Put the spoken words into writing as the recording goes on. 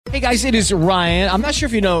Hey guys, it is Ryan. I'm not sure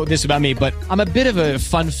if you know this about me, but I'm a bit of a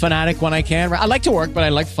fun fanatic when I can. I like to work, but I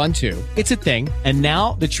like fun too. It's a thing. And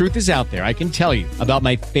now the truth is out there. I can tell you about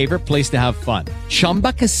my favorite place to have fun.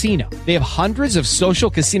 Chumba Casino. They have hundreds of social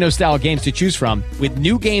casino style games to choose from with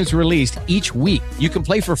new games released each week. You can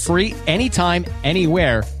play for free anytime,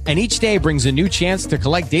 anywhere. And each day brings a new chance to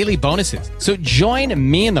collect daily bonuses. So join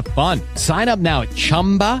me in the fun. Sign up now at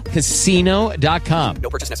ChumbaCasino.com. No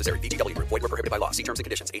purchase necessary. VGW. Void where prohibited by law. See terms and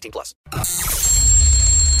conditions. 18+.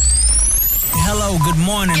 Hello, good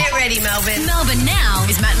morning. Get ready, Melbourne. Melbourne now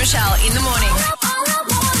is Matt and Meshel in the morning.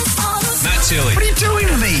 Matt Tilly. What are you doing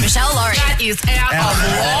to me? Meshel Laurie. That is out of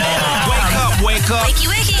line. Wake up. Wakey,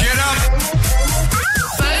 wakey. Get up.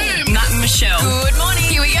 Boom. Matt and Meshel. Good morning.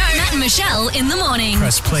 Here we go. Matt and Meshel in the morning.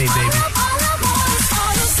 Press play, baby.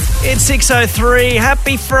 It's 6:03.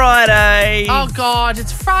 Happy Friday. Oh, God,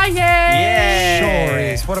 it's Friday. Yeah. Sure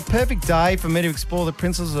is. What a perfect day for me to explore the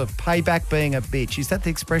principles of payback being a bitch. Is that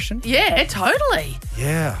the expression? Yeah, totally.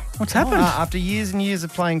 Yeah. What's happened? After years and years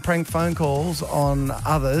of playing prank phone calls on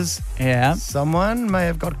others, Yeah. someone may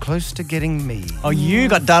have got close to getting me. Oh, you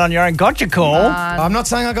got done on your own gotcha call. I'm not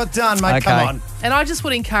saying I got done, mate. Okay. Come on. And I just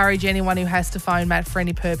would encourage anyone who has to phone Matt for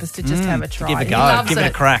any purpose to just have a try. Give it a He go. loves Give it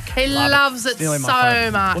a crack. He loves it Stealing my so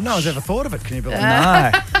phone. much. Well, no one's ever thought of it. Can you believe it?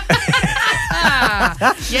 No.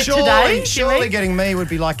 Yet today, Surely Jimmy? getting me would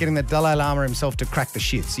be like getting the Dalai Lama himself to crack the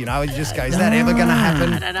shits. You know, you just go, is that ever going to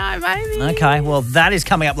happen? I don't know, maybe. Okay, well, that is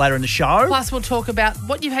coming up later in the show. Plus, we'll talk about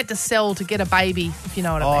what you've had to sell to get a baby, if you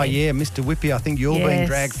know what I Oh, mean. yeah, Mr. Whippy, I think you're being Yes.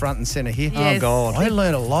 dragged front and centre here. Yes. Oh, God. I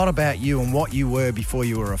learned a lot about you and what you were before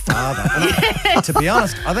you were a father. And to be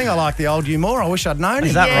honest, I think I like the old you more. I wish I'd known Is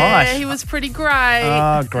him. that Yeah, right? he was pretty great.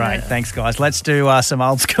 Oh, great. Thanks, guys. Let's do some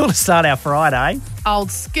old school to start our Friday.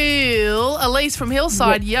 Old school. Elise from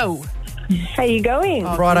Hillside, yo. How you going?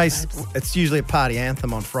 Fridays, it's usually a party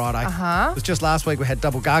anthem on Friday. Uh-huh. It was just last week we had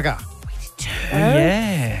Double Gaga.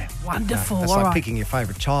 Yeah. Wonderful. That's All like right. picking your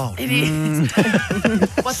favourite child. It is.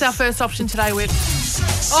 What's our first option today, Whip?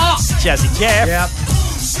 Oh, Jazzy Jeff. Yep.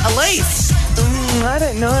 Elise. I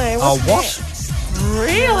don't know. Oh, what?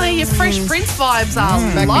 Really? Your Fresh Prince vibes are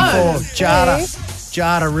Back low. before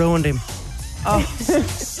Jada ruined him. I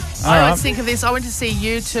right. always think of this. I went to see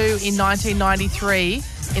U2 in 1993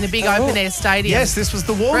 in a big open-air stadium. Yes, this was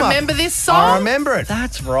the warm-up. Remember this song? I remember it.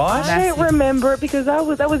 That's right. I don't remember it because that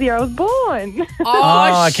was the year I was born.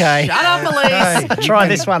 Oh, okay. Shut up, Elise. Hey, Try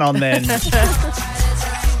this one on then.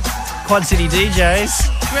 Quad City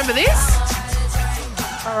DJs. Remember this?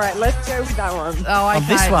 All right, let's go with that one. Oh, okay. Of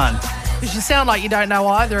this one. Because you sound like you don't know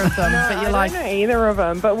either of them, but you're I like, don't know either of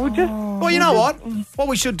them, but we'll just... Well, you know what? What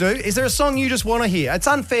we should do, is there a song you just want to hear? It's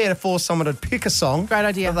unfair to force someone to pick a song Great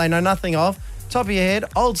idea. that they know nothing of. Top of your head,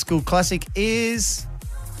 old school classic is...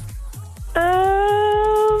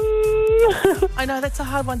 I know that's a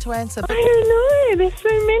hard one to answer, but I don't know. There's so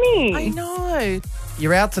many. I know.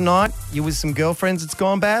 You're out tonight, you're with some girlfriends, it's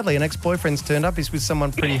gone badly. An ex-boyfriend's turned up, he's with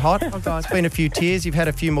someone pretty hot. Oh, God. It's been a few tears, you've had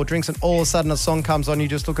a few more drinks, and all of a sudden a song comes on, you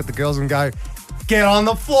just look at the girls and go, get on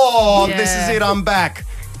the floor, Yeah. this is it, I'm back.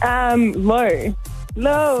 Low.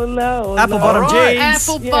 Apple low. bottom Right, jeans.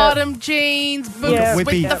 apple bottom jeans, boots Yeah. with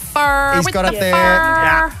Whippy. the fur. He's with got the it there. fur.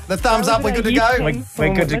 Yeah. The thumbs up, we're good to go.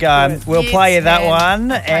 We're good to go. We'll Yes, play you that man.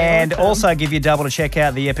 one Okay, and awesome. also give you a double to check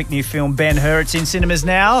out the epic new film Ben-Hur. It's in cinemas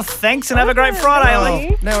now. Thanks and have a great Friday, Lovely.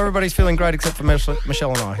 Ellie. Now everybody's feeling great except for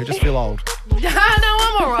Meshel and I, who just feel old. No,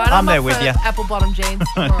 I'm all right. I'm there up with for you. Apple bottom jeans.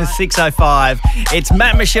 I'm all right. 6:05. It's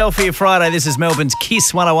Matt and Meshel for your Friday. This is Melbourne's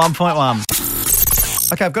Kiss 101.1.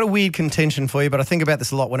 Okay, I've got a weird contention for you, but I think about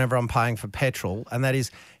this a lot whenever I'm paying for petrol, and that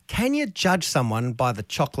is, can you judge someone by the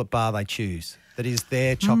chocolate bar they choose? That is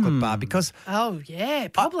their chocolate bar? Because Oh, yeah,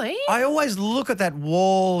 probably. I always look at that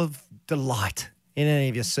wall of delight in any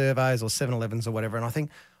of your surveys or 7-Elevens or whatever, and I think,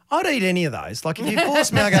 I'd eat any of those. Like, if you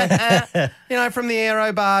force me, I go, you know, from the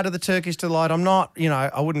Aero bar to the Turkish Delight, I'm not, you know,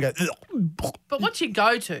 I wouldn't go, ugh. But what's your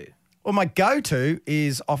go-to? Well, my go-to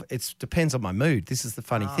is it depends on my mood. This is the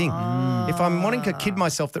funny thing. If I'm wanting to kid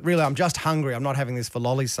myself that really I'm just hungry, I'm not having this for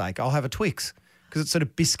lolly's sake, I'll have a Twix because it's sort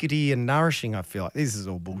of biscuity and nourishing, I feel like. This is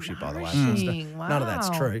all bullshit, by the way. Nourishing, None of that's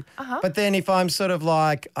wow. true. Uh-huh. But then if I'm sort of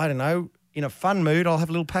like, I don't know, in a fun mood, I'll have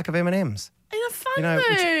a little pack of M&Ms. In a fun You know,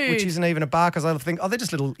 mood. which isn't even a bar because I think, they're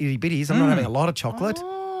just little itty-bitties. I'm not having a lot of chocolate.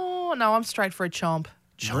 Oh, no, I'm straight for a chomp.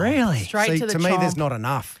 Really? Straight See, to the to me, chomp. there's not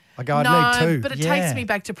enough. I go, I'd No, need two. but it Yeah. takes me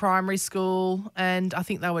back to primary school, and I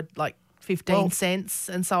think they were like 15 cents,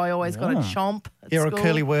 and so I always got a chomp at You're a school.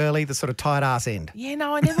 curly whirly, the sort of tight ass end. Yeah,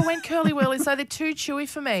 no, I never went curly whirly, so they're too chewy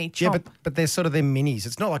for me. Chomp. Yeah, but they're sort of them minis.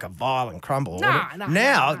 It's not like a violent crumble. Nah, Now,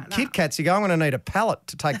 nah. Kit Kats, you go, I'm going to need a pallet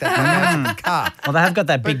to take that one out of the car. Well, they have got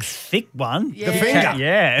that big, thick one. Yeah. The finger.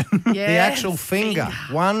 Yeah. Yeah, The actual finger.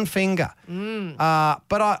 One finger.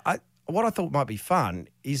 But I what I thought might be fun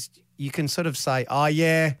is you can sort of say, oh,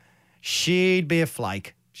 yeah, she'd be a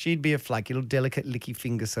flake. She'd be a flaky, little delicate, licky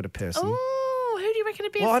finger sort of person. Oh, who do you reckon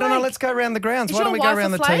would be Well, a I don't know. flake? Let's go around the grounds. Is Why don't your we go wife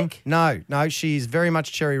around a the team? flake? No, she's very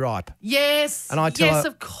much cherry ripe. Yes. And I tell yes, her,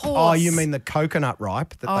 of course. oh, you mean the coconut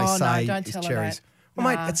ripe that Oh, they no, say don't is tell her cherries? that.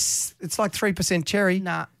 Well, Nah. mate, it's like 3% cherry,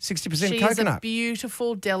 Nah. 60% She coconut. is a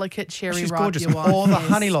beautiful, delicate cherry She's ripe. gorgeous. Your wife Or the is.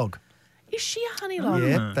 honey log. Is she a honey log?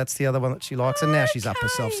 Yeah, that's the other one that she likes. And now she's up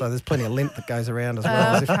herself, so there's plenty of lint that goes around as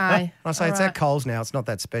well. As if, Okay. I say it's All at Coles now. It's not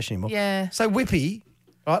that special anymore. Yeah. So Whippy,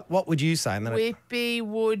 right? What would you say? And then Whippy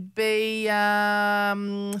would be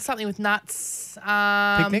something with nuts.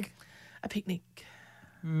 picnic. A picnic.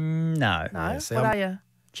 No. No. see, what I'm- are you?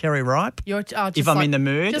 Cherry ripe. You're just If I'm like- in the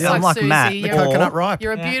mood. just I'm like Susie. Matt. You're, The coconut ripe.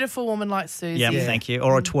 You're a Yeah. beautiful woman like Susie. Yep, thank you.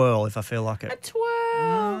 Or a twirl if I feel like A it.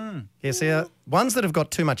 twirl. Yeah, see, ones that have got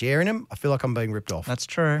too much air in them, I feel like I'm being ripped off. That's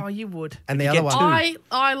true. Oh, you would. And the you other get one, two.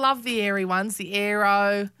 I love the airy ones, the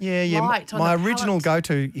aero. yeah. Light on My the original palate.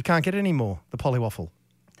 go-to, you can't get it anymore, the polywaffle.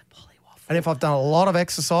 And if I've done a lot of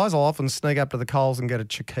exercise, I'll often sneak up to the Coles and get a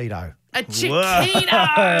Chiquito. A Chiquito.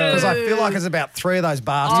 Because I feel like there's about 3 of those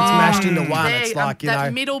bastards mashed into one. There, It's like, you that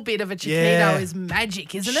know, middle bit of a Chiquito Yeah. is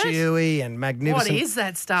magic, isn't it? chewy and magnificent. What is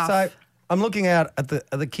that stuff? So I'm looking out at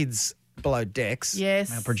the kids below decks.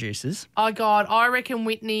 yes. Our producers. Oh God, I reckon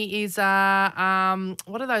Whitney is what are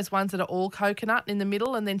those ones that are all coconut in the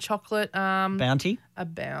middle and then chocolate? Bounty. A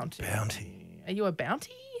bounty. Bounty. Are you a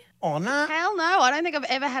bounty? Oh, no. Hell no, I don't think I've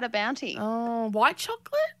ever had a bounty. Oh, white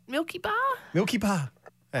chocolate, Milky Bar. Milky Bar.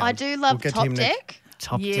 I do love get to Top him next. Deck,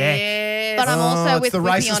 Top deck. Yes. but I'm also it's with the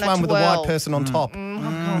Whippy racist on a one with the white 12. person on top. Oh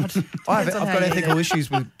God. I've Depends on how got you eat ethical it.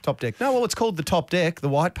 issues with Top Deck. No, well, it's called the Top Deck, the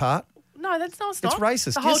white part. No, that's not. It's not.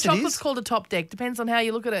 racist. The whole Yes, it chocolate's is. called a top deck. Depends on how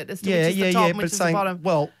you look at it as to Yeah, which is the top and but which is saying, the bottom.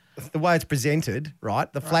 well, the way it's presented,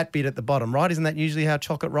 right, the flat bit at the bottom, right, isn't that usually how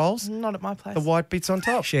chocolate rolls? Not at my place. The white bit's on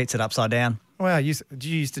top. She eats it upside down. Wow, did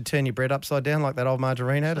you used to turn your bread upside down like that old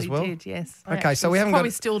margarine had as We well? did, yes. I Okay, so actually we haven't probably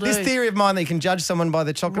got still do. this theory of mine that you can judge someone by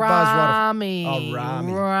their chocolate bars, right? Rami. Oh,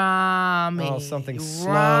 Rami. Rami. Oh, something slow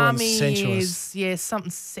and Rami sensuous. Is, yeah,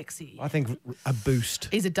 something sexy. I think a boost.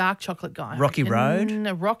 He's a dark chocolate guy. I Rocky reckon.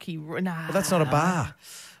 Road? Nah. But that's not a bar.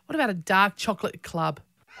 What about a dark chocolate club?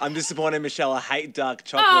 I'm disappointed, Michelle. I hate dark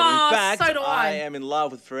chocolate. Oh, In fact, so do I. am in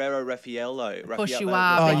love with Ferrero Raffaello. Of course you Raffaello.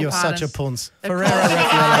 are. Oh, beg your you're such a pardon. punce. Of Ferrero course you are,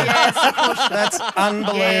 Raffaello. yes, of course you are. That's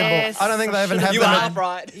unbelievable. Yes, I don't think they even have You them. are At,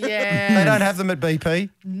 right. Yeah. they don't have them at BP.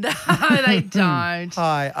 No, they don't.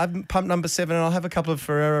 Hi, I'm pump number 7 and I'll have a couple of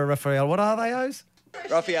Ferrero Raffaello. What are they, O's?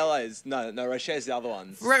 Raffaello's. No, Rocher's the other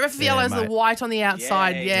ones. Raffaello's the mate. white on the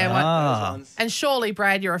outside. Yeah. exactly, what- those ones. And surely,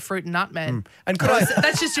 Brad, you're a fruit and nut man. And could I...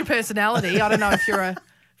 That's just your personality. I don't know if you're a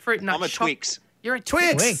fruit and nut. I'm a shop- Twix. You're a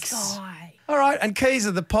Twix. Twix guy. All right, and Keys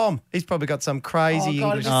of the Pom. He's probably got some Oh, crazy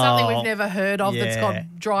God, English... it's something Oh, we've never heard of that's yeah.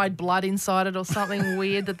 got dried blood inside it or something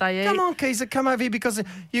weird that they eat. Come on, Keys, come over here because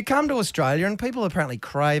you come to Australia and people apparently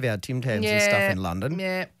crave our Tim Tams and stuff in London.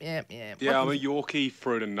 Yeah. Yeah, I'm a Yorkie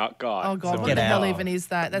fruit and nut guy. Oh, God, So what Get the hell out. even is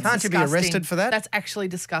that? That's Can't you be disgusting. arrested for that? That's actually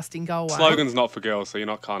disgusting. Go away. slogan's not for girls, so you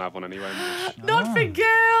can't have one anyway. Not for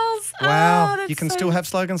girls. Wow, Oh, that's you can so- still have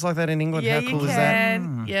slogans like that in England. Yeah, How cool you is that?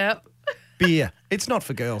 can. Yep. Beer. It's not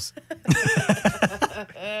for girls.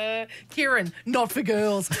 Kieran, not for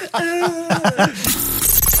girls.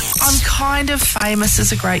 I'm kind of famous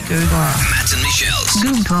as a great Googler. Matt and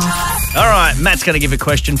Michelle's. All right, Matt's going to give a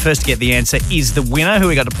question. First to get the answer is the winner. Who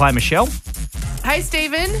we got to play, Michelle? Hey,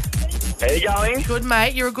 Stephen. How you going? Good,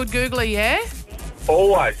 mate. You're a good Googler, yeah?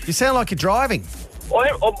 Always. You sound like you're driving.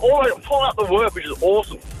 I'm pulling up the work, which is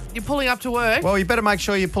awesome. You're pulling up to work. Well, you better make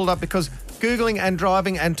sure you pulled up because Googling and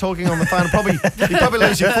driving and talking on the phone you probably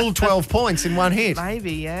lose your full 12 points in one hit.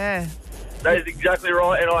 Maybe, yeah. That is exactly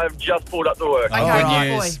right, and I have just pulled up to work. Okay, All good right.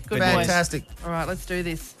 boy. Good boy. Fantastic. All right, let's do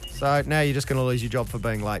this. So now you're just going to lose your job for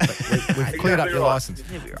being late. But we've cleared up Exactly your right. license.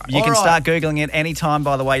 You All can right. start Googling at any time,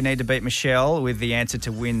 by the way. You need to beat Michelle with the answer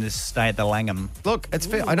to win to stay at the Langham. Look, it's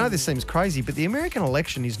fair. I know this seems crazy, but the American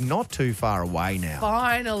election is not too far away now.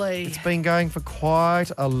 Finally. It's been going for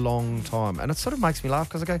quite a long time. And it sort of makes me laugh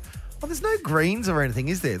because I go, well, there's no Greens or anything,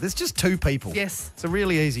 is there? There's just 2 people. Yes. It's a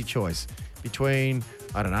really easy choice between,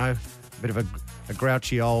 I don't know, a bit of a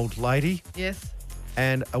grouchy old lady Yes.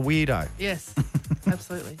 and a weirdo. Yes.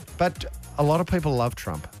 Absolutely. But a lot of people love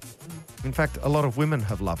Trump. In fact, a lot of women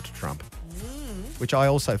have loved Trump, which I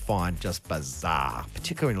also find just bizarre,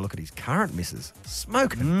 particularly when you look at his current missus,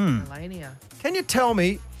 smoking. Melania. Can you tell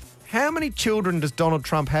me how many children does Donald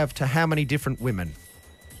Trump have to how many different women?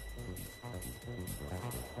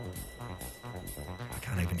 I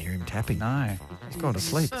can't even hear him tapping. No. He's gone to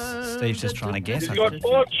sleep. Steve's just trying to guess. He's got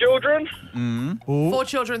 4 children. Ooh. 4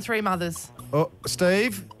 children, 3 mothers. Oh,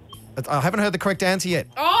 Steve, I haven't heard the correct answer yet.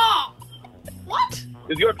 Oh! What?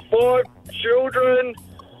 He's got 4 children,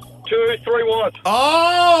 2, 3 wives.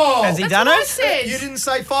 Oh! Has he done what I it? said. You didn't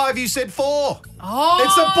say 5, you said 4. Oh!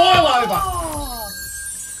 It's a boil over.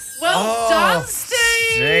 Well done, Steve.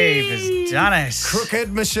 Steve has done it. Crooked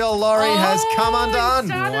Meshel Laurie has come undone.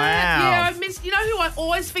 He's done it. Wow. Yeah, I missed. You know who I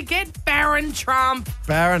always forget? Barron Trump.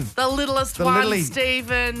 Barron. The littlest The one, littly-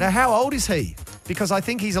 Stephen. Now, how old is he? Because I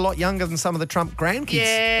think he's a lot younger than some of the Trump grandkids,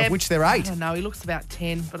 Yeah. of which they're I 8. don't know. He looks about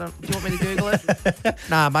 10, but do you want me to Google it?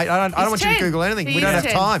 Nah, mate, I don't want you to 10. Google anything. He We don't is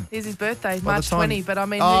have 10. time. Here's his birthday, By March the time- 20, but I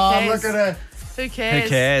mean, Oh, who cares? look at her. Who cares? Who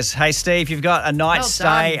cares? Hey, Steve, you've got a night Well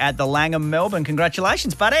stay done. at the Langham, Melbourne.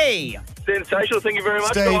 Congratulations, buddy. Sensational. Thank you very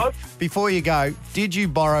much, Steve, guys. before you go, did you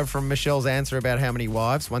borrow from Michelle's answer about how many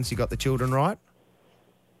wives once you got the children right?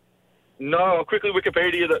 No, I'll quickly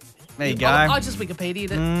Wikipedia that. There you go. I just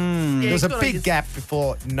Wikipedia'd it. Yeah, There was he's a got big his- gap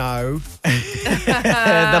before no.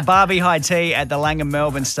 The Barbie High Tea at the Langham,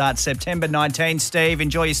 Melbourne starts September 19. Steve,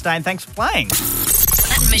 enjoy your stay and thanks for playing.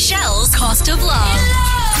 At Michelle's Cost of Love.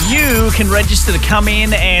 You can register to come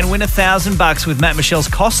in and win $1,000 with Matt Michelle's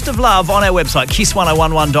Cost of Love on our website,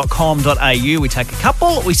 kiss1011.com.au. We take a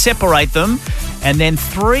couple, we separate them, and then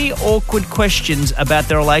 3 awkward questions about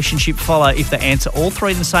their relationship follow. If they answer all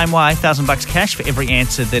 3 in the same way, $1,000 cash for every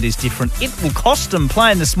answer that is different. It will cost them.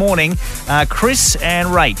 Playing this morning, Chris and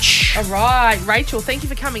Rach. All right, Rachel, thank you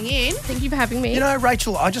for coming in. Thank you for having me. You know,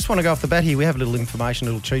 Rachel, I just want to go off the bat here. We have a little information,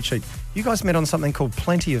 a little cheat sheet. You guys met on something called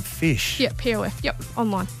Plenty of Fish. Yeah, POF. Yep,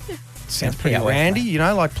 online. Yeah. Sounds pretty POF, randy, you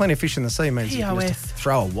know, like Plenty of Fish in the sea means you can POF. just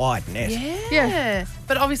throw a wide net. Yeah.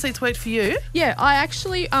 But obviously it's worked for you. Yeah, I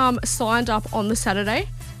actually signed up on the Saturday,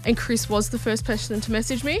 and Chris was the first person to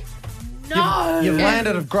message me. No. You've Yeah.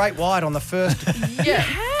 landed a great wide on the first. Yeah,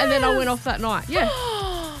 and then I went off that night. Yeah.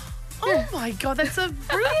 Oh my God, that's a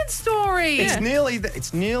brilliant story. It's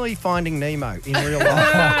nearly Finding Nemo in real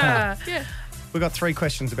life. Yeah. We've got 3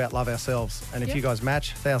 questions about love ourselves, and if Yep. you guys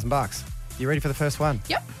match, $1,000. You ready for the first one?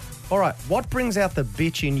 Yep. All right. What brings out the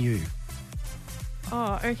bitch in you?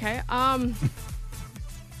 Oh, okay.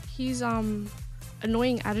 His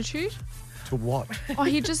annoying attitude. To what? Oh,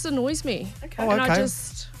 he just annoys me. Okay. Oh, And okay.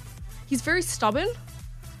 he's very stubborn,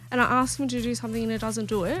 and I ask him to do something and he doesn't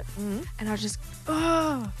do it, and I just,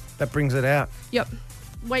 That brings it out. yep.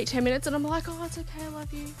 Wait 10 minutes and I'm like, oh, it's okay, I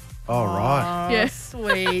love you. All right. Oh, Yeah.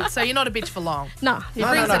 sweet. So you're not a bitch for long. Nah. He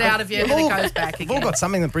brings it out of you and then it goes back We've all again. got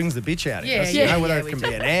something that brings the bitch out of Yeah, us. yeah, you know, whether yeah, it we can do.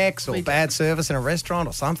 be an ex or We do. bad service in a restaurant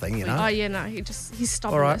or something, you know. Oh, yeah, no, he's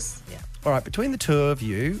stubbornness. Yeah. All right, between the 2 of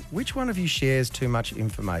you, which one of you shares too much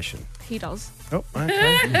information? He does. Oh,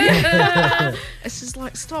 okay. It's just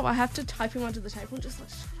like, stop, I have to type him onto the table and just like,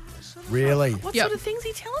 shut up. Really? What Yep. sort of things are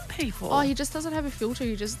you telling people? Oh, he just doesn't have a filter.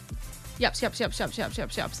 He just yaps. Okay.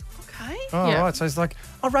 Oh, Yeah. right. So it's like,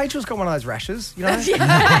 oh, Rachel's got one of those rashes, you know?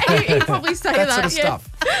 Yeah, he'd probably say that. That sort of yeah. stuff.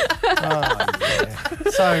 Oh,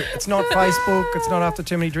 yeah. So it's not Facebook, it's not after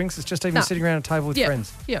too many drinks, it's just even No. sitting around a table with Yep.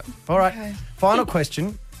 friends. Yep. All right. Okay. Final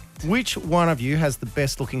question. Which one of you has the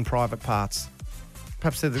best looking private parts?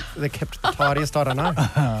 Perhaps they're kept the tidiest, I don't know.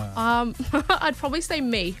 I'd probably say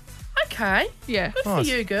me. Okay. Yeah. Good Nice.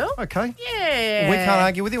 for you, girl. Okay. Yeah. We can't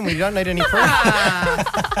argue with you and we don't need any proof.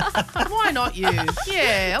 Why not you?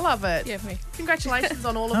 Yeah, I love it. Yeah, me. Congratulations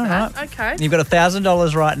on all of All that. right. Okay. You've got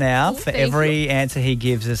 $1,000 right now. Oh, For thank every answer he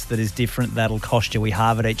gives us that is different, that'll cost you. We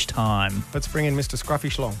halve it each time. Let's bring in Mr. Scruffy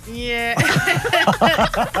Schlong. Yeah.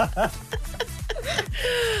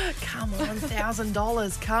 Come on,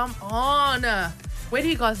 $1,000. Come on. Where do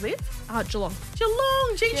you guys live? Geelong.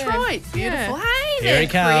 Geelong, Detroit. Yeah. Beautiful. Yeah. Hey Here there, he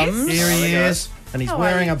comes. Chris. Here he is. And he's How are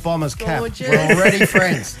wearing you? a bomber's cap. Gorgeous. We're already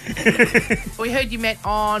friends. We heard you met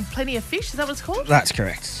on Plenty of Fish. Is that what it's called? That's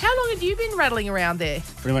correct. How long have you been rattling around there?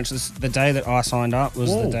 Pretty much the day that I signed up was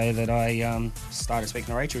Whoa. the day that I started speaking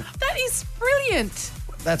to Rachel. That is brilliant.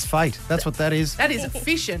 That's fate. That's what that is. That is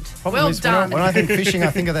efficient. Problem Well is, done. When I think fishing,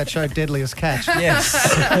 I think of that show Deadliest Catch. Yes.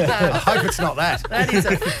 I hope it's not that. That is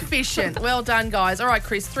efficient. Well done, guys. All right,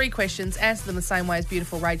 Chris, 3 questions. Answer them the same way as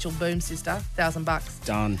beautiful Rachel. Boom, sister. $1,000.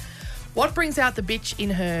 Done. What brings out the bitch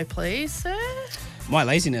in her, please, sir? My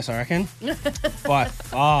laziness, I reckon. By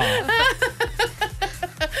far.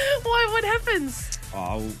 Why? What happens?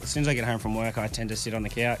 Oh, as soon as I get home from work, I tend to sit on the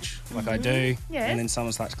couch like I do. Yeah. And then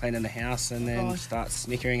someone starts cleaning the house and then starts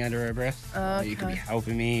snickering under her breath. You could be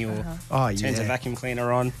helping me or turns a vacuum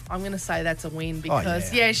cleaner on. I'm going to say that's a win because,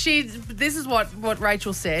 this is what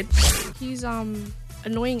Rachel said. He's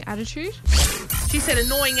annoying attitude. She said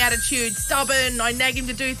annoying attitude, stubborn, I nag him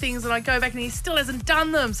to do things and I go back and he still hasn't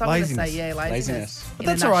done them. So I'm going to say, laziness. But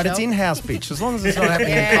that's all right. It's in-house, bitch. As long as it's not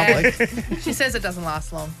happening in public. She says it doesn't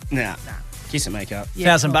last long. Nah. Kiss and makeup.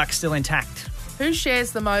 Yeah, $1,000 still intact. Who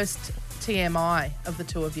shares the most TMI of the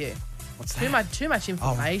two of you? What's that? Too much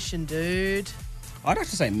information, dude. I'd have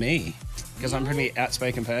to say me because I'm a pretty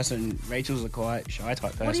outspoken person. Rachel's a quite shy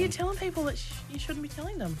type person. What are you telling people that you shouldn't be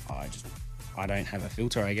telling them? I don't have a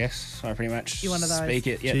filter, I guess. I pretty much You're one of those. speak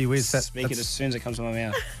it. Yeah, Gee whiz, speak it as soon as it comes to my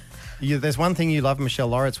mouth. There's one thing you love, Meshel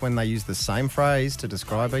Laura, it's when they use the same phrase to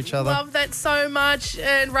describe each other. Love that so much.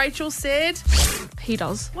 And Rachel said... He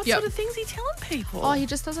does. What sort of things are you telling people? Oh, he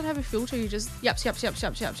just doesn't have a filter. He just yaps.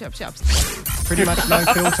 Pretty much no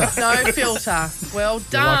filter. No filter. Well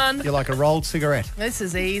done. You're like a rolled cigarette. This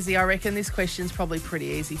is easy. I reckon this question's probably pretty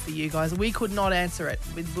easy for you guys. We could not answer it.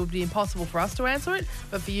 It would be impossible for us to answer it,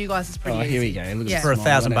 but for you guys it's pretty easy. Here we go. Look at For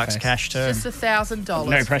 $1,000 cash too. Just $1,000.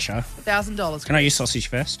 No pressure. $1,000. Can I use sausage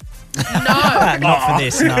first? No. Not for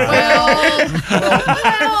this, no.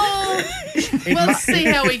 We'll see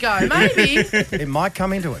how we go. Maybe. It might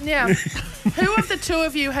come into it. Yeah. Who of the two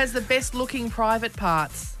of you has the best looking private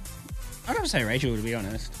parts? I'd have to say Rachel, to be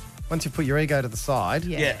honest. Once you put your ego to the side.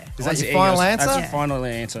 Yeah. Is that your final answer? That's the final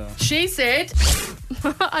answer. She said...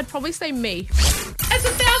 I'd probably say me. That's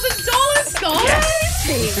 $1,000,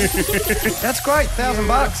 guys. That's great.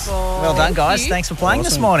 $1,000. Well done, guys. you. Thanks for playing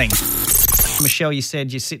this morning. Meshel, you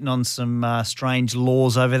said you're sitting on some strange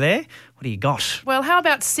laws over there. What do you got? Well, how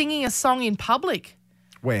about singing a song in public?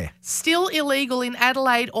 Where? Still illegal in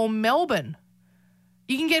Adelaide or Melbourne.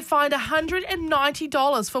 You can get fined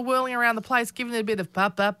 $190 for whirling around the place, giving it a bit of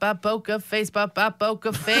poker face,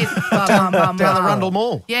 poker face. Down the Rundle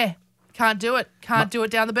Mall. Yeah, can't do it. Can't do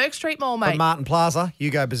it down the Burke Street Mall, mate. But Martin Plaza,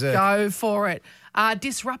 you go berserk. Go for it.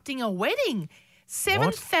 Disrupting a wedding.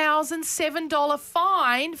 $7,007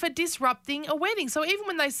 fine for disrupting a wedding. So even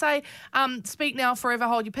when they say, speak now, forever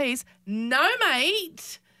hold your peace, no,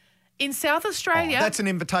 mate. In South Australia... that's an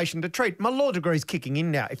invitation to treat. My law degree's kicking in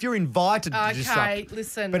now. If you're invited to disrupt... Okay,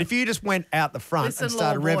 listen. But if you just went out the front and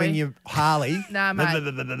started law boy. revving your Harley... No, mate.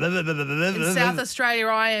 In South Australia,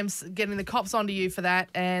 I am getting the cops onto you for that,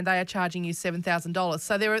 and they are charging you $7,000.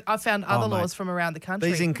 So I found other laws from around the country.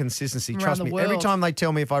 These inconsistencies, from trust around me. the world. Every time they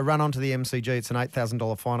tell me if I run onto the MCG, it's an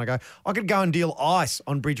 $8,000 fine, I go, I could go and deal ice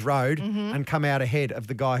on Bridge Road and come out ahead of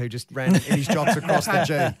the guy who just ran in his jocks across the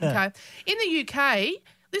G. Okay. In the UK,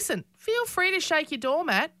 listen, feel free to shake your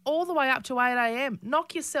doormat all the way up to 8 a.m.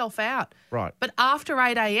 Knock yourself out. Right. But after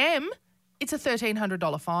 8 a.m., it's a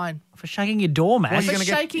 $1,300 fine. For shaking your doormat? Well, For you're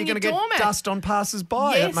shaking going to your get doormat. dust on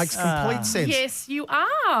passers-by. Yes. That makes complete sense. Yes, you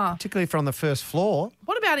are. Particularly if you're on the first floor.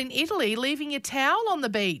 What about in Italy, leaving your towel on the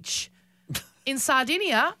beach? In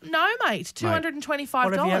Sardinia, no, mate, $225. What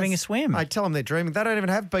if you're having a swim? Mate, tell them they're dreaming. They don't even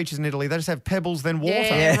have beaches in Italy. They just have pebbles, then water.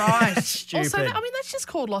 Yeah, right. Stupid. Also, that's just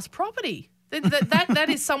called lost property. That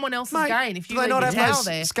is someone else's Mate, gain. If you do they leave not your have towel those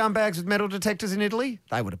there. scumbags with metal detectors in Italy?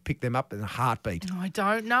 They would have picked them up in a heartbeat. I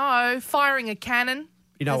don't know. Firing a cannon.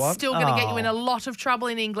 You know is what? Still going to get you in a lot of trouble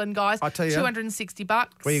in England, guys. I tell you. $260.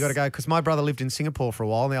 Where you got to go? Because my brother lived in Singapore for a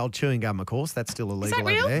while, and the old chewing gum, of course, that's still illegal Is that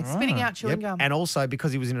real? over there. Spitting out chewing gum. And also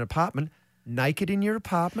because he was in an apartment, naked in your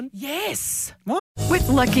apartment. Yes. With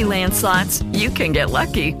Lucky Land Slots, you can get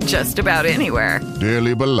lucky just about anywhere.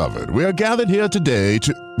 Dearly beloved, we are gathered here today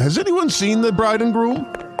to... Has anyone seen the bride and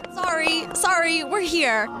groom? Sorry, we're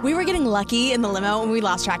here. We were getting lucky in the limo and we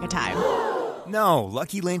lost track of time. No,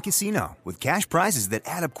 Lucky Land Casino, with cash prizes that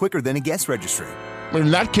add up quicker than a guest registry. In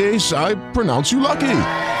that case, I pronounce you lucky.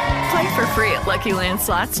 Play for free at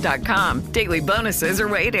LuckyLandSlots.com. Daily bonuses are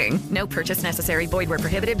waiting. No purchase necessary. Void where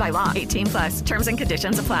prohibited by law. 18+. Terms and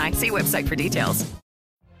conditions apply. See website for details.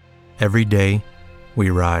 Every day, we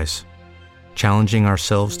rise, challenging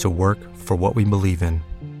ourselves to work for what we believe in.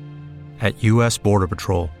 At U.S. Border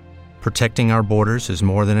Patrol, protecting our borders is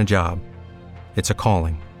more than a job. It's a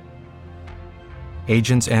calling.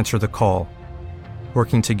 Agents answer the call,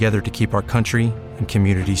 working together to keep our country and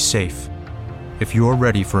communities safe. If you're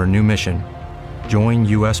ready for a new mission, join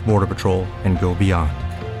U.S. Border Patrol and go beyond.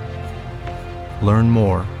 Learn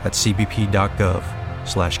more at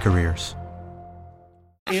cbp.gov/careers.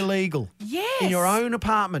 illegal. Yes. In your own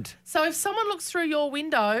apartment. So if someone looks through your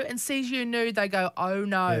window and sees you nude, they go, oh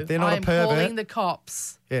no, Yeah, they're not I a am pervert. calling the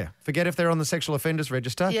cops. Yeah. Forget if they're on the sexual offenders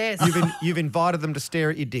register. Yes. You've invited them to stare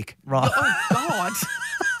at your dick. Right. Oh, God.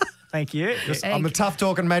 Thank you. I'm a tough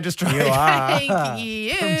talking magistrate. You are. Thank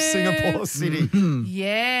you. From Singapore City.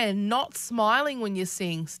 Yeah, not smiling when you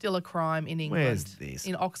sing, still a crime in England. Where's this?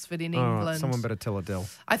 In Oxford, in All England. right, someone better tell Adele.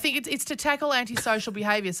 I think it's to tackle antisocial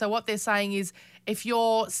behaviour. So what they're saying is if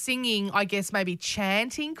you're singing, I guess maybe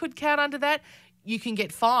chanting could count under that. You can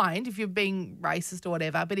get fined if you're being racist or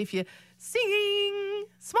whatever. But if you're singing,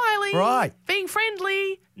 smiling, Right. being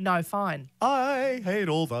friendly, no fine. I hate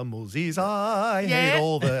all the Muzzies. I Yeah. hate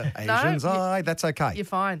all the No, Asians. That's okay. You're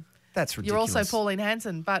fine. That's You're ridiculous. also Pauline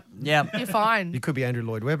Hanson, but Yep. you're fine. You could be Andrew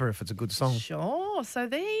Lloyd Webber if it's a good song. Sure. So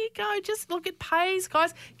there you go. Just look, it pays,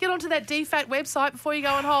 guys. Get onto that DFAT website before you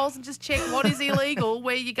go on holes and just check what is illegal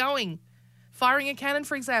where you're going. Firing a cannon,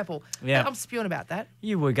 for example. Yeah. I'm spewing about that.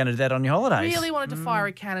 You were going to do that on your holidays. Really wanted to fire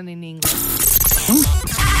a cannon in England.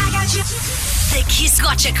 The Kiss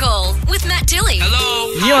Gotcha Call with Matt Tilley.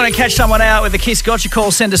 Hello. You want to catch someone out with the Kiss Gotcha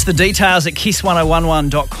Call, send us the details at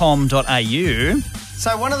kiss1011.com.au.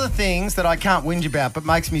 So one of the things that I can't whinge about but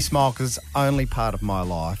makes me smile because it's only part of my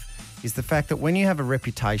life is the fact that when you have a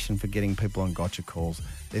reputation for getting people on gotcha calls,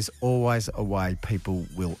 there's always a way people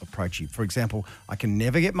will approach you. For example, I can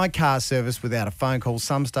never get my car serviced without a phone call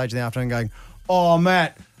some stage in the afternoon going, oh,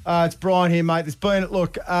 Matt, it's Brian here, mate. There's been,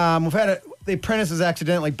 look, we've had the apprentice has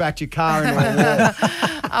accidentally backed your car into a wall.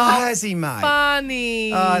 Has he, mate?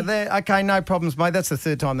 Funny. Okay, no problems, mate. That's the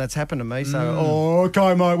third time that's happened to me. So,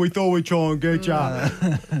 okay, mate, we thought we'd try and get you.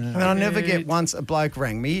 And I never get once a bloke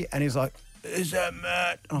rang me and he's like, is that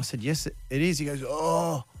Matt? And I said, yes, it is. He goes,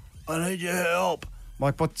 oh, I need your help. I'm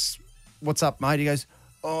like, what's up, mate? He goes,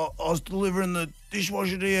 oh, I was delivering the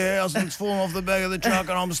dishwasher to your house and it's fallen off the back of the truck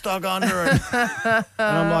and I'm stuck under it. And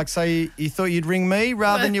I'm like, so you thought you'd ring me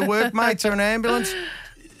rather than your workmates or an ambulance?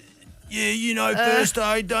 Yeah, you know first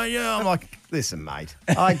aid, don't you? I'm like, listen, mate,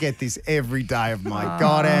 I get this every day of my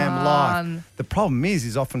goddamn life. The problem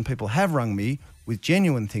is often people have rung me with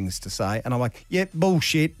genuine things to say, and I'm like, yep,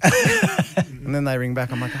 bullshit. And then they ring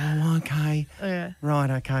back. I'm like, oh, okay. Yeah. Right,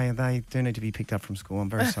 okay. They do need to be picked up from school. I'm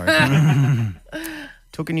very sorry.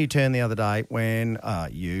 Took a new turn the other day when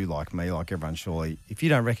you, like me, like everyone surely, if you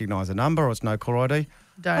don't recognise a number or it's no caller ID,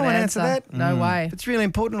 Don't I won't answer. that. No way. If it's really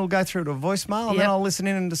important, it'll go through to a voicemail and then I'll listen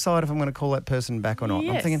in and decide if I'm going to call that person back or not.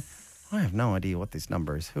 Yes. I'm thinking, I have no idea what this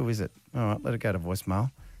number is. Who is it? All right, let it go to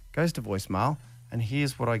voicemail. Goes to voicemail, and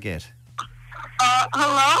here's what I get.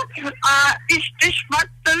 Hello? Is this Matt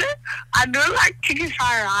Tilley? I do like chicken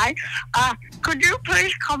fried rice. Could you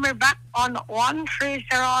please call me back on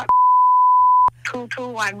 130-221?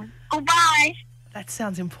 Goodbye. That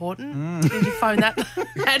sounds important. Did you phone that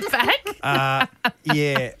back?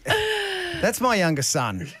 Yeah. That's my younger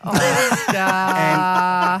son.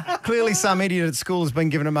 And clearly some idiot at school has been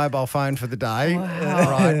given a mobile phone for the day. Wow.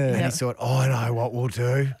 Right? And he thought, I know what we'll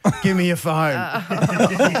do. Give me your phone.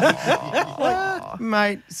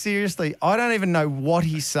 Mate, seriously, I don't even know what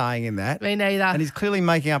he's saying in that. Me neither. And he's clearly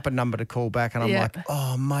making up a number to call back. And I'm Yeah. like,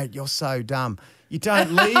 oh, mate, you're so dumb. You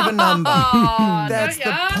don't leave a number. That's don't the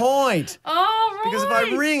ya? point. Oh, right. Because if I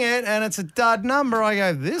ring it and it's a dud number, I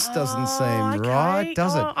go, this doesn't seem right,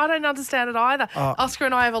 does it? I don't understand it either. Oscar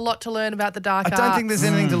and I have a lot to learn about the dark I arts. don't think there's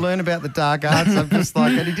anything to learn about the dark arts. I'm just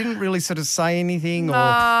like, and he didn't really sort of say anything or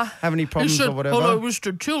have any problems said, or whatever. hello,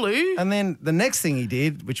 Mr. Tilley. And then the next thing he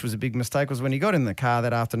did, which was a big mistake, was when he got in the car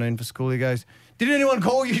that afternoon for school, he goes, did anyone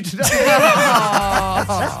call you today?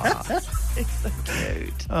 It's so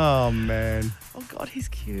cute. Oh, man. Oh, God, he's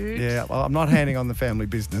cute. Yeah, well, I'm not handing on the family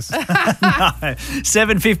business.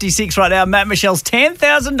 7:56 right now. Matt Michelle's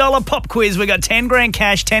 $10,000 pop quiz. We got 10 grand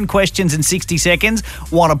cash, 10 questions in 60 seconds.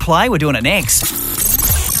 Want to play? We're doing it next.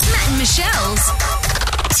 Matt and Michelle's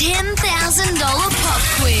 $10,000 pop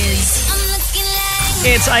quiz.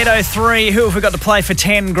 It's 8:03. Who have we got to play for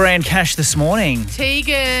 10 grand cash this morning?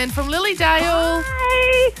 Tegan from Lilydale.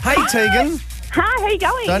 Hey, Tegan. Hi, how you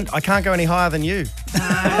going? I can't go any higher than you.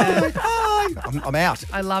 I'm out.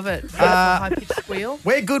 I love it. High-pitched squeal.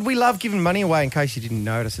 We're good. We love giving money away, in case you didn't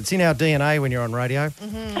notice. It's in our DNA when you're on radio.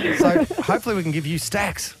 So hopefully we can give you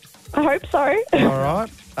stacks. I hope so. All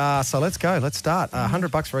right. So let's go. Let's start.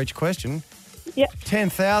 $100 for each question. Yep.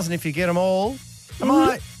 10,000 if you get them all.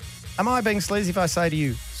 Am I being sleazy if I say to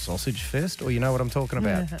you, sausage first, or you know what I'm talking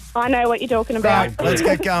about? I know what you're talking about. Right, let's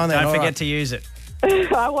get going then. Don't All forget right. to use it.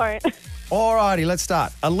 I won't. All righty, let's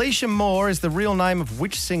start. Alicia Moore is the real name of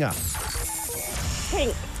which singer?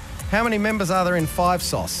 Pink. How many members are there in Five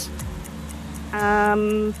Sauce?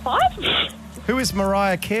 5? Who is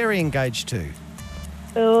Mariah Carey engaged to?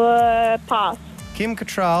 Pass. Kim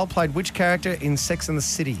Cattrall played which character in Sex and the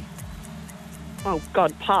City? Oh,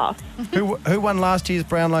 God, pass. Who won last year's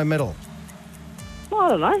Brownlow medal? I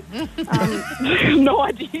don't know. No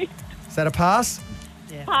idea. Is that a pass?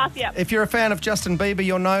 Yeah. Pass, yeah. If you're a fan of Justin Bieber,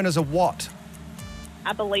 you're known as a what?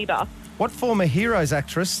 A believer. What former Heroes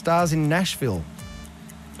actress stars in Nashville?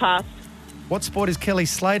 Pass. What sport is Kelly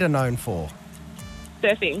Slater known for?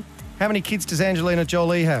 Surfing. How many kids does Angelina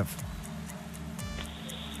Jolie have?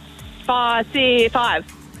 5.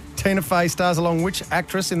 Tina Fey stars along which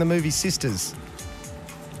actress in the movie Sisters?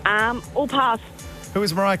 All pass. Who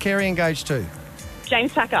is Mariah Carey engaged to?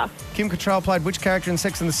 James Tucker. Kim Cattrall played which character in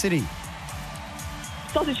Sex and the City?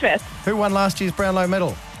 Sausage Fest. Who won last year's Brownlow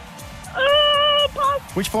medal? Pass.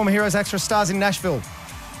 Which former Heroes actress stars in Nashville?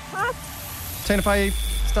 Pass. Tina Fey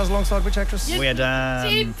stars alongside which actress? We're done.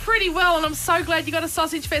 Did pretty well, and I'm so glad you got a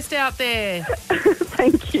sausage fest out there.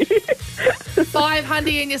 Thank you. 500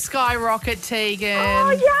 in your skyrocket, Tegan. Oh,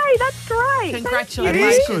 yay, that's great.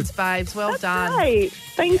 Congratulations, babes. Well done. Great.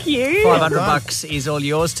 Thank you. $500 is all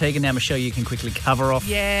yours, Tegan. Now, Michelle, you can quickly cover off.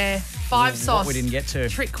 Yeah. 5 sauce. What we didn't get to.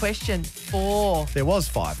 Trick question. 4. There was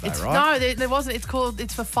 5 though, right? No, there wasn't.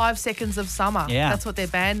 It's for 5 seconds of summer. Yeah. That's what their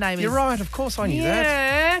band name is. You're right. Of course I knew that.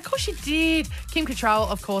 Yeah, of course you did. Kim Cattrall,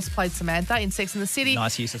 of course, played Samantha in Sex and the City.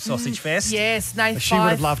 Nice use of Sausage Fest. Yes, Nath Fife. She would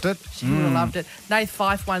have loved it. She would have loved it. Nath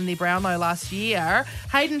Fife won the Brownlow last year.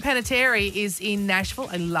 Hayden Panettiere is in Nashville.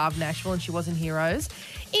 I love Nashville, and she was in Heroes.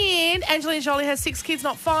 And Angelina Jolie has 6 kids,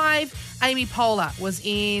 not 5. Amy Poehler was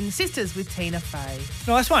in Sisters with Tina Fey.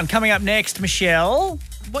 Nice one. Coming up next, Michelle.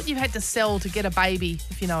 What you've had to sell to get a baby,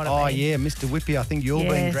 if you know what I mean. Oh, yeah, Mr. Whippy, I think you're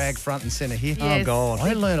being dragged front and centre here. Yes. Oh, God.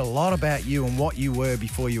 I learned a lot about you and what you were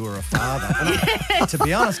before you were a father. And to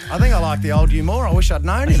be honest, I think I like the old you more. I wish I'd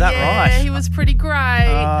known him. Is that Yeah, right? he was pretty great.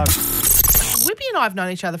 Whippy and I have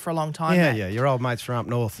known each other for a long time. Yeah, Matt. yeah, your old mates from up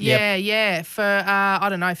north. Yeah, for, I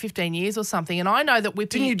don't know, 15 years or something. And I know that Whippy...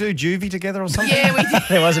 Didn't you do juvie together or something? Yeah, we did.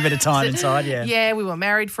 There was a bit of time inside, yeah. Yeah, we were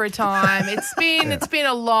married for a time. It's been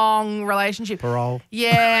a long relationship. Parole.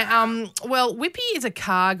 Yeah, well, Whippy is a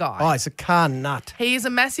car guy. Oh, it's a car nut. He is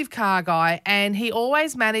a massive car guy, and he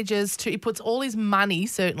always manages to, he puts all his money,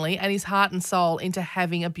 certainly, and his heart and soul into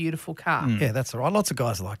having a beautiful car. Yeah, that's all right. Lots of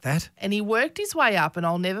guys are like that. And he worked his way up, and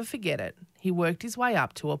I'll never forget it. He worked his way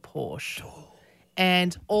up to a Porsche.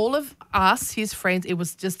 And all of us, his friends, it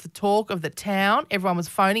was just the talk of the town. Everyone was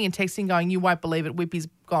phoning and texting going, you won't believe it, Whippy's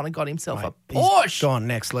gone and got himself a Porsche. He's gone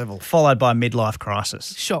next level. Followed by a midlife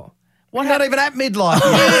crisis. Sure. We're not even at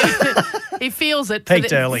midlife. He feels it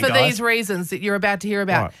Peaked early, for guys. these reasons that you're about to hear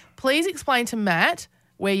about. Right. Please explain to Matt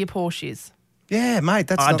where your Porsche is. Yeah, mate,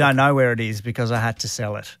 that's I not don't know where it is because I had to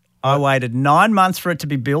sell it. I waited 9 months for it to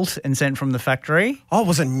be built and sent from the factory. Oh, it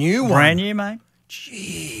was a new one. Brand new, mate.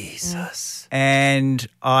 Jesus. And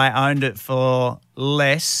I owned it for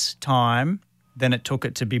less time than it took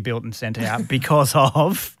it to be built and sent out because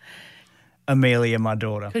of Amelia, my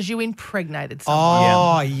daughter. Because you impregnated someone.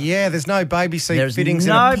 Oh, yeah, there's no baby seat There's fittings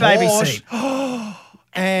no in a baby Porsche. seat.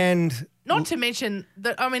 And Not to mention,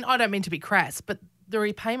 that. I mean, I don't mean to be crass, but the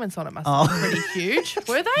repayments on it must Oh. have been pretty huge,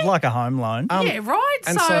 were they? Like a home loan. Yeah, right.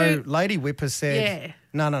 And so Lady Whipper said,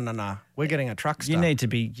 Yeah. no, we're getting a truck stop. You need to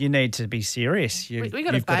be serious. we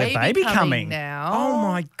got You've a baby, got a baby coming now. Oh,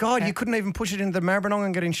 my God, you couldn't even push it into the Maribyrnong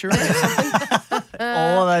and get insurance or something?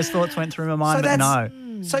 All those thoughts went through my mind, but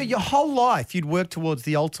no. So your whole life you'd worked towards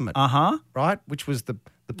the ultimate, right? Which was the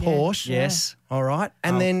Porsche. Yes. All right.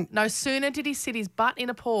 And then No sooner did he sit his butt in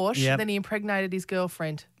a Porsche Yep. than he impregnated his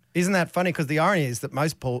girlfriend. isn't that funny? Because the irony is that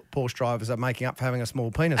most Porsche drivers are making up for having a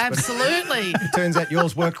small penis. Absolutely. But it turns out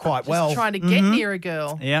yours worked quite well. Trying to get near a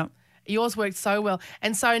girl. Yeah. Yours worked so well.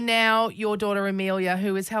 And so now your daughter Amelia,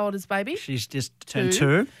 who is how old is baby? She's just turned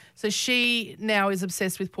 2. So she now is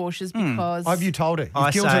obsessed with Porsches because... Have you told her? I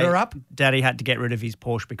You've guilted say, her up? Daddy had to get rid of his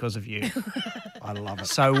Porsche because of you. I love it.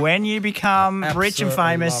 So when you become rich and Absolutely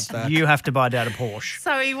famous, love that. you have to buy Dad a Porsche.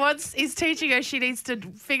 So he's teaching her she needs to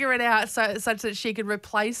figure it out such that she could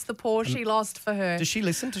replace the Porsche he lost for her. Does she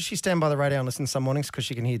listen? Does she stand by the radio and listen some mornings because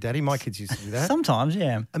she can hear Daddy? My kids used to do that. Sometimes,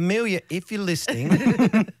 yeah. Amelia, if you're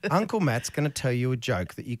listening, Uncle Matt's going to tell you a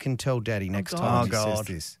joke that you can tell Daddy next time he says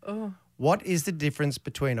this. Oh. What is the difference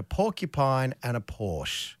between a porcupine and a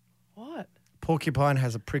Porsche? What? Porcupine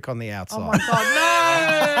has a prick on the outside. Oh, my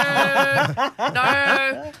God, no.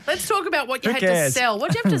 No. Let's talk about what you Who had cares? to sell.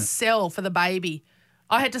 What did you have to sell for the baby?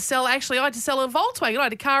 I had to sell a Volkswagen. I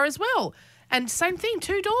had a car as well. And same thing,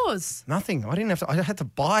 2 doors. Nothing. I had to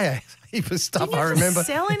buy a heap of stuff. Didn't you I have to remember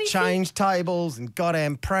sell anything? change tables and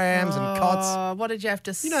goddamn prams and cots. Oh, what did you have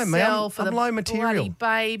to You know me, sell I'm for the low material.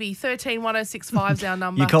 bloody baby? 131065 is our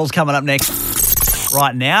number. Your call's coming up next.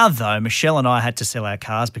 Right now, though, Meshel and I had to sell our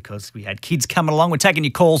cars because we had kids coming along. We're taking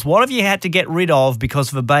your calls. What have you had to get rid of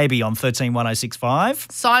because of a baby on 131065?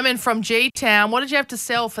 Simon from G-Town, what did you have to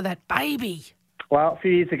sell for that baby? Well, a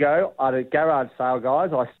few years ago, at a garage sale,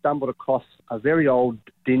 guys, I stumbled across a very old,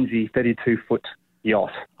 dingy 32-foot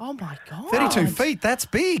yacht. Oh, my God. 32 feet, that's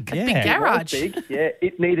big. A big garage. It was big, yeah.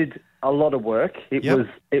 It needed a lot of work. It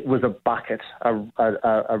was a bucket,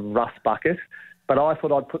 a rust bucket. But I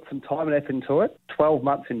thought I'd put some time and effort into it, 12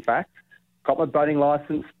 months in fact. Got my boating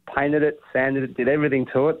licence, painted it, sanded it, did everything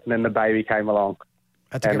to it, and then the baby came along.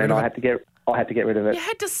 I had to get rid of it. You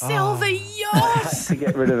had to sell the yacht. I had to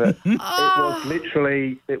get rid of it. It was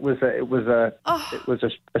literally, it was a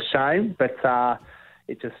shame, but I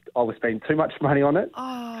was spending too much money on it,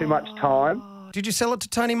 too much time. Did you sell it to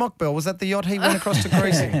Tony Mockbell? Was that the yacht he went across to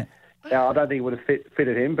Greasy? Yeah, I don't think it would have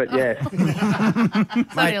fitted him, but yeah.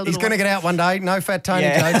 Mate, he's going to get out one day. No fat Tony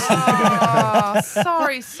jokes. Oh,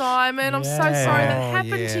 sorry, Simon. I'm so sorry that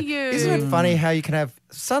happened to you. Isn't it funny how you can have...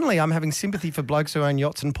 Suddenly I'm having sympathy for blokes who own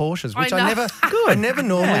yachts and Porsches, which I I never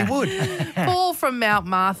normally would. Paul from Mount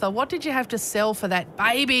Martha, what did you have to sell for that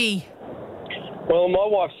baby? Well, my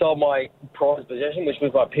wife sold my prized possession, which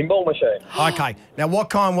was my pinball machine. Okay. Now, what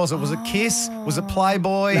kind was it? Was it Kiss? Was it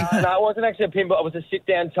Playboy? No, it wasn't actually a pinball. It was a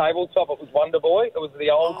sit-down tabletop. It was Wonder Boy. It was the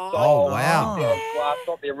old style. Oh, wow. Glass,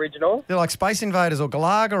 not the original. They're like Space Invaders or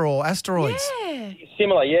Galaga or Asteroids. Yeah.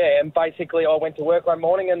 Similar, yeah. And basically, I went to work one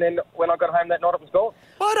morning, and then when I got home that night, it was gone.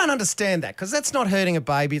 Well, I don't understand that because that's not hurting a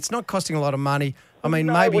baby. It's not costing a lot of money. I mean,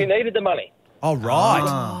 No, maybe... we needed the money. Oh,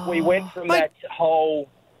 right. We went from that whole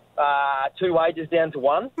 2 wages down to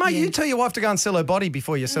one. Mate, you tell your wife to go and sell her body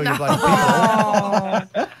before you sell your bloody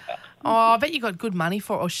pinball. Oh, I bet you got good money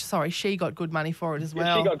for it. Oh, sorry, she got good money for it as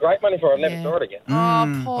well. She got great money for it. I never saw it again.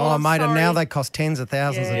 Oh, Paul, Oh, mate, and sorry. now they cost tens of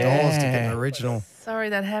thousands of dollars to get an original. Sorry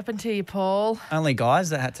that happened to you, Paul. Only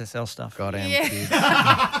guys that had to sell stuff. Goddamn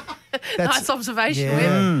Yeah. Nice observation, Yeah.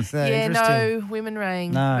 Wim. Isn't that Yeah, interesting? no women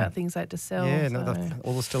rang No. about things they had to sell. Yeah, so. no,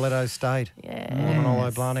 all the stilettos stayed. Yeah. More than all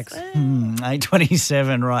Oblonics.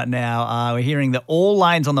 8:27 right now. We're hearing that all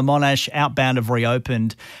lanes on the Monash outbound have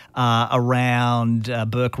reopened around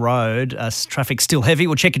Burke Road. Traffic's still heavy.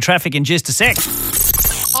 We'll check your traffic in just a sec.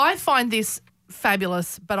 I find this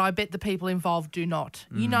fabulous, but I bet the people involved do not.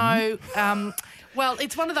 You know, well,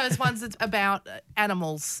 it's one of those ones that's about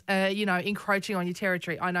animals, encroaching on your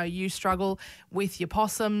territory. I know you struggle with your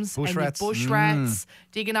possums Bush and rats. your bush rats,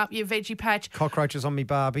 digging up your veggie patch. Cockroaches on me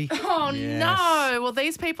Barbie. Oh, Yes. no. Well,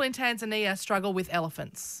 these people in Tanzania struggle with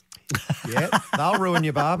elephants. Yeah, they'll ruin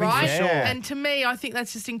your Barbie Right? for sure. And to me, I think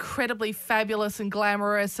that's just incredibly fabulous and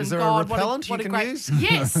glamorous. And Is there God, a repellent what a you can great... use?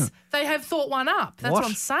 Yes, they have thought one up. That's what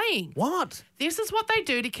I'm saying. What? This is what they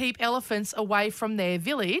do to keep elephants away from their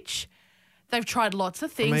village. They've tried lots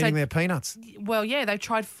of From things. eating their peanuts. Well, yeah, they've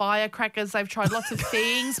tried firecrackers. They've tried lots of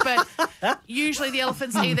things, but usually the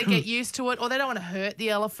elephants either get used to it or they don't want to hurt the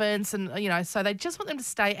elephants. And, so they just want them to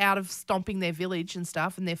stay out of stomping their village and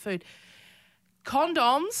stuff and their food.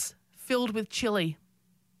 Condoms filled with chili.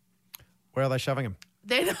 Where are they shoving them?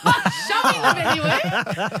 They're not shoving them anywhere.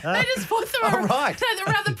 They just put them around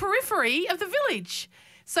the periphery of the village.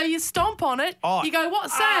 So you stomp on it. Oh. You go,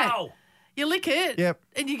 what's that? You lick it. Yep.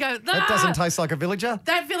 And you go, That doesn't taste like a villager.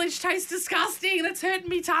 that village tastes disgusting. That's hurting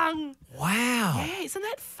me tongue. Wow. Yeah, isn't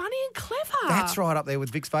that funny and clever? That's right up there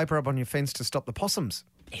with Vicks Vapor up on your fence to stop the possums.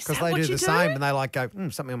 Because that they what do you the do? same and they go,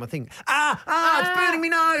 something on my thing. It's burning me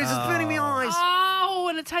nose, it's burning me eyes. Oh,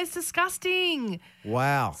 and it tastes disgusting.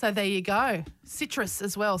 Wow. So there you go. Citrus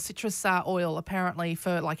as well. Citrus oil apparently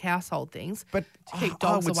for like household things. But to keep I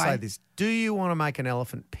dogs would away. say this. Do you want to make an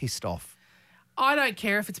elephant pissed off? I don't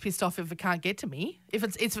care if it's pissed off if it can't get to me. If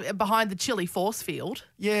it's behind the chili force field.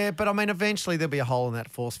 Yeah, but I mean, eventually there'll be a hole in that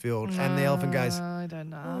force field and the elephant goes, I don't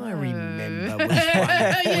know. I remember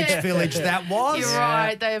which village that was. You're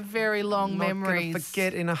right. They have very long Not memories. gonna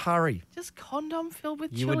forget in a hurry. Just condom filled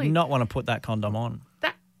with You chili. would not want to put that condom on.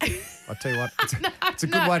 I tell you what, it's a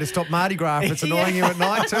good way to stop Mardi Gras if it's annoying you at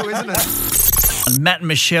night too, isn't it? Matt and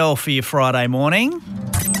Meshel for your Friday morning.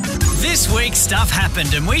 This week, stuff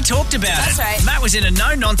happened and we talked about it. That's right. Matt was in a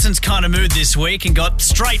no-nonsense kind of mood this week and got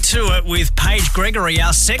straight to it with Paige Gregory,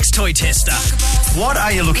 our sex toy tester. What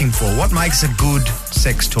are you looking for? What makes a good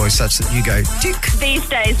sex toy such that you go, tick? These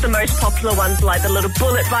days, the most popular ones are like the little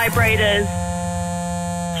bullet vibrators,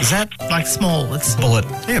 Is that like small? It's bullet?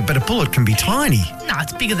 Yeah, but a bullet can be tiny. No,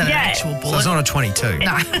 it's bigger than an actual bullet. So it's not a 22.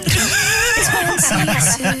 No.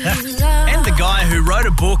 And the guy who wrote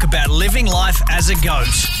a book about living life as a goat.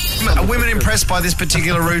 Are women impressed by this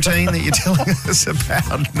particular routine that you're telling us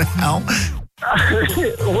about now?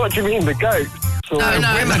 What do you mean, the goat?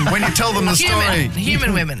 No. Women, when you tell them the story.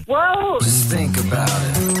 Human women. Well, just think about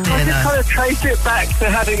it. I just kind of trace it back to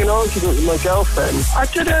having an argument with my girlfriend. I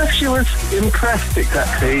don't know if she was impressed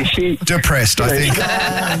exactly. She depressed, I think.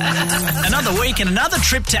 Another week and another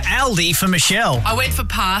trip to Aldi for Meshel. I went for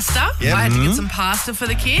pasta. Yep. I had to get some pasta for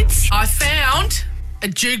the kids. I found a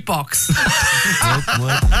jukebox.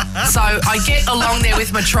 So I get along there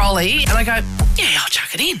with my trolley and I go, yeah, I'll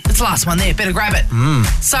chuck it in. It's the last one there. Better grab it.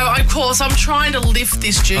 So, of course, I'm trying to lift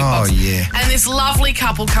this jukebox. Oh, yeah. And this lovely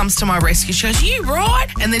couple comes to my rescue. She goes, you right?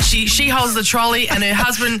 And then she holds the trolley and her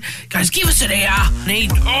husband goes, give us it here. And he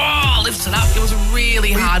lifts it up. It was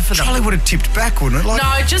really hard for them. Trolley would have tipped back, wouldn't it?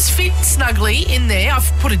 No, it just fit snugly in there.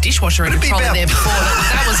 I've put a dishwasher in a trolley there before.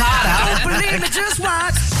 That was harder. Believe me, just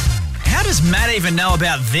what? How does Matt even know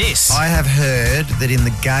about this? I have heard that in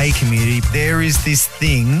the gay community there is this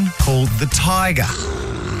thing called the tiger.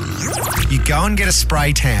 You go and get a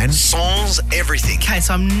spray tan, sans everything. Okay,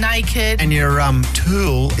 so I'm naked. And your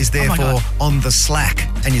tool is therefore God. on the slack.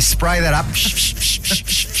 And you spray that up.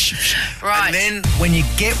 Right. And then when you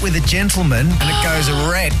get with a gentleman and it goes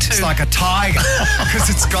erect, it's like a tiger because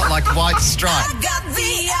it's got like white stripe.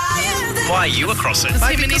 Why are you across it? It's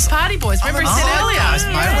him and his party boys. Remember he said earlier. Guys,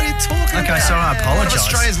 mate, what are you talking about? Okay, so I apologise. One of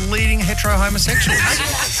Australia's leading hetero-homosexuals.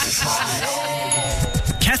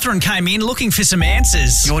 Catherine came in looking for some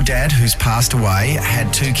answers. Your dad, who's passed away,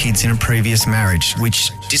 had 2 kids in a previous marriage,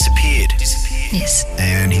 which disappeared. Yes.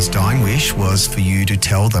 And his dying wish was for you to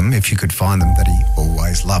tell them, if you could find them, that he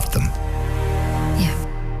always loved them.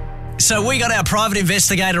 So we got our private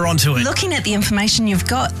investigator onto it. Looking at the information you've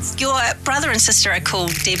got, your brother and sister are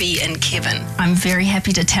called Debbie and Kevin. I'm very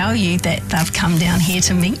happy to tell you that they've come down here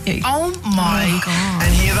to meet you. Oh my God.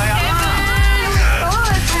 And here they are. How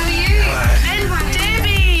are you? And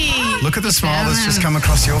Debbie. Look at the smile that's just come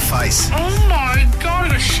across your face. Oh my God, I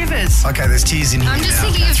got shivers. Okay, there's tears in here I'm just now.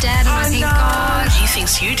 thinking of Dad and I think, God. He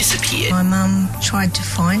thinks you disappeared. My mum tried to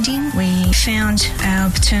find him. We found our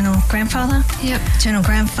paternal grandfather. Yep. Paternal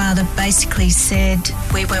grandfather basically said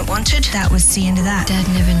we weren't wanted. That was the end of that. Dad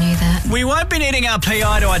never knew that. We won't be needing our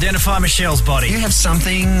PI to identify Michelle's body. You have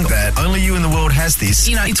something that only you in the world has this.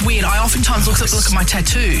 You know, it's weird. I oftentimes look at my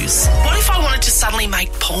tattoos. What if I wanted to suddenly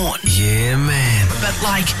make porn? Yeah, man. But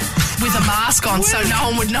like with a mask on so no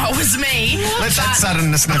one would know it was me. Let that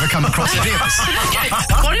suddenness never come across your lips.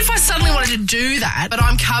 What if I suddenly wanted to do that, but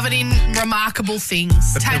I'm covered in remarkable things?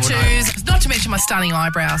 But people Tattoos, not to mention my stunning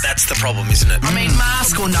eyebrows. That's the problem, isn't it? I mean,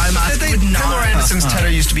 mask or no mask, would know. Pamela Anderson's tattoo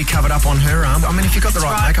used to be covered up on her arm. I mean, if you've got the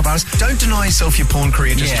right makeup artist, don't deny yourself your porn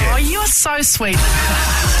career just Oh, yet. you are so sweet.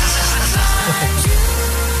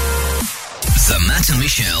 The Matt and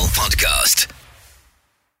Meshel Podcast.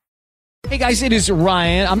 Hey guys, it is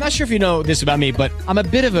Ryan. I'm not sure if you know this about me, but I'm a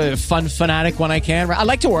bit of a fun fanatic when I can. I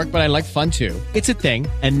like to work, but I like fun too. It's a thing.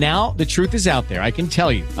 And now the truth is out there. I can tell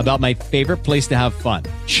you about my favorite place to have fun.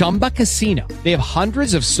 Chumba Casino. They have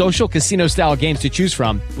hundreds of social casino style games to choose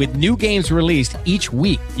from with new games released each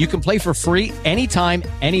week. You can play for free anytime,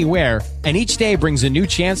 anywhere. And each day brings a new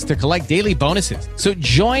chance to collect daily bonuses. So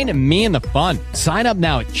join me in the fun. Sign up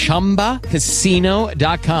now at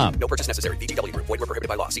ChumbaCasino.com. No purchase necessary. VGW Group. Void where prohibited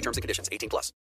by law. See terms and conditions. 18+.